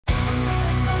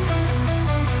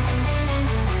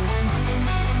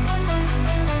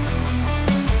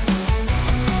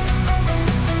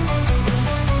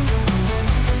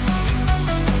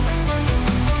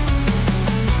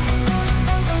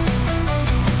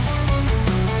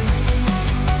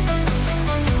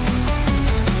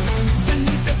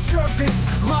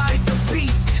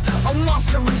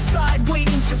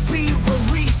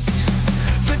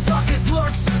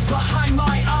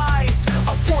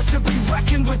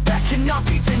that cannot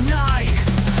be denied.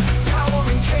 Power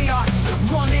and chaos,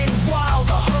 running wild,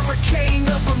 a hurricane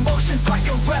of emotions like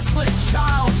a restless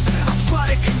child. I try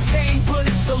to contain, but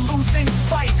it's a losing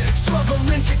fight,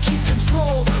 struggling to keep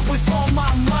control with all my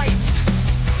might.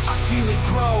 I feel it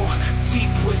grow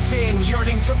deep within,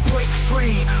 yearning to break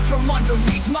free from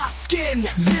underneath my skin.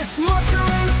 This monster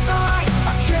inside,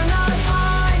 I cannot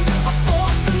hide, a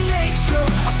force of nature,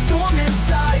 a storm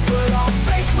inside. But I'll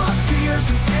face my fears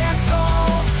and stand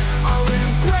tall. I'll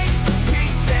embrace the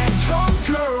beast and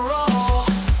conquer all.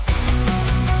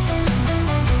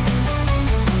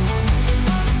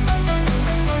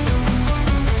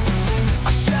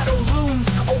 A shadow looms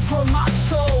over my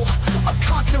soul, a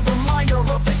constant reminder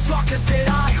of the darkness that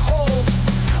I hold.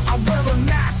 I wear a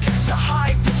mask to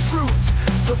hide the truth,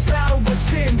 the battle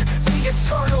within, the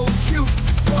eternal youth.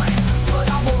 But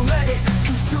I won't let it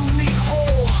consume me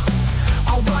whole.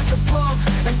 I'll rise above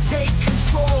and take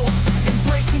control,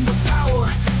 embracing the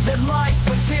power that lies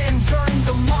within, turning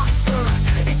the monster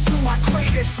into my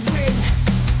greatest win.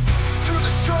 Through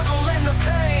the struggle and the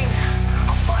pain,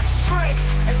 I'll find strength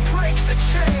and break the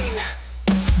chain.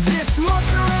 This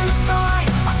monster inside,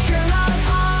 I cannot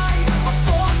hide, a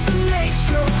force of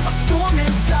nature, a storm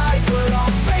inside. But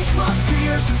I'll face my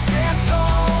fears and stand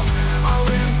tall. I'll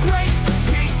embrace the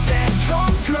beast and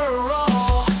conquer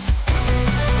all.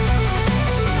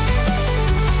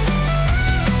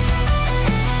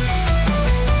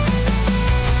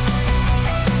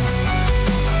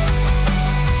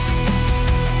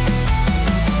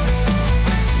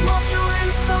 This monster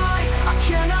inside, I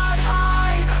cannot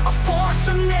hide, a force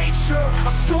of nature, a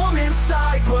storm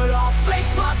inside. But I'll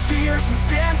face my fears and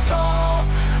stand tall.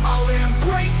 I'll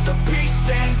embrace the beast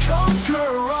and conquer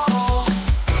all.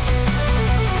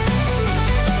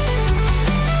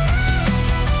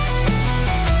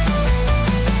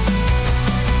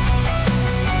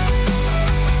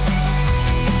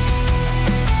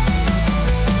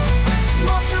 This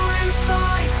monster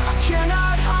inside, I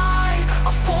cannot hide,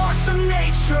 a force of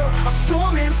nature, a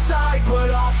storm inside.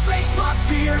 But I'll face my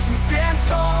fears and stand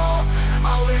tall.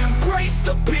 I'll embrace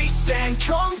the beast and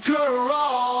conquer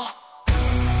all.